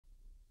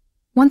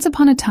Once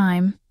upon a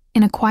time,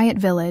 in a quiet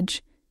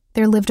village,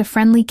 there lived a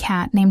friendly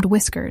cat named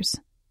Whiskers.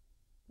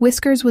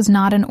 Whiskers was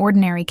not an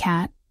ordinary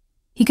cat.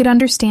 He could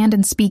understand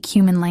and speak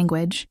human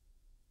language.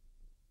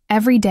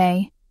 Every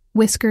day,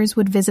 Whiskers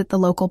would visit the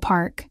local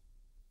park.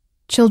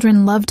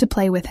 Children loved to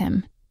play with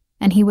him,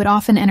 and he would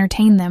often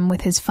entertain them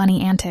with his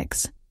funny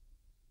antics.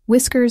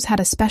 Whiskers had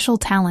a special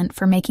talent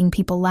for making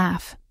people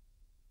laugh.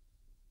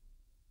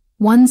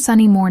 One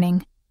sunny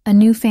morning, a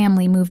new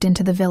family moved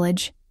into the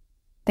village.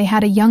 They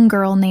had a young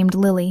girl named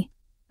Lily,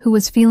 who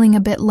was feeling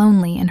a bit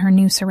lonely in her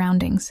new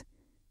surroundings.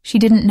 She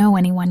didn't know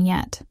anyone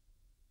yet.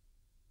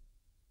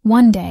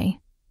 One day,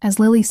 as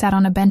Lily sat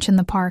on a bench in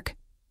the park,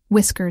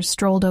 Whiskers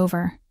strolled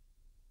over.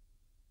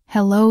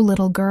 "Hello,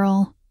 little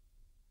girl,"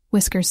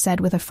 Whiskers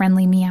said with a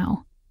friendly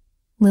meow.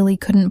 Lily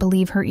couldn't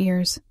believe her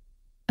ears.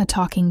 A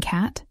talking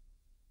cat?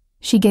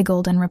 She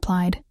giggled and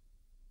replied,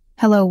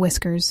 "Hello,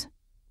 Whiskers.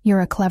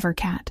 You're a clever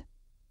cat."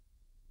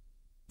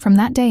 From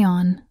that day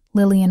on,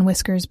 Lily and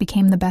Whiskers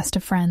became the best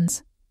of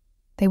friends.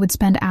 They would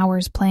spend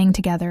hours playing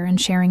together and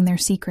sharing their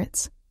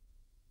secrets.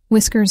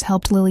 Whiskers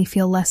helped Lily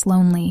feel less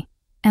lonely,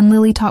 and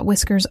Lily taught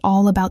Whiskers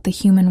all about the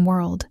human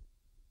world.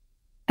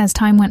 As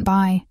time went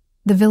by,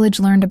 the village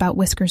learned about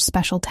Whiskers'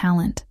 special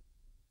talent.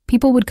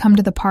 People would come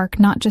to the park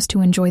not just to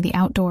enjoy the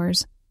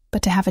outdoors,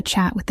 but to have a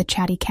chat with the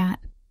chatty cat.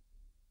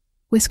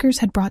 Whiskers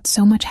had brought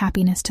so much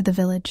happiness to the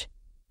village,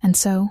 and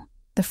so,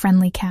 the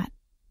friendly cat.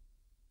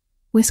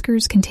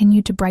 Whiskers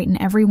continued to brighten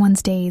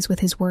everyone's days with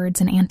his words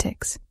and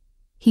antics.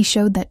 He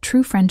showed that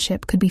true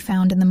friendship could be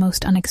found in the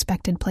most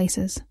unexpected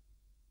places.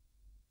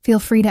 Feel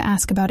free to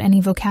ask about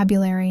any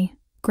vocabulary,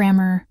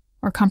 grammar,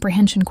 or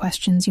comprehension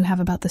questions you have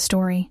about the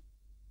story.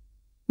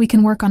 We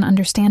can work on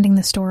understanding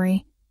the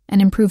story and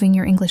improving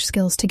your English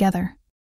skills together.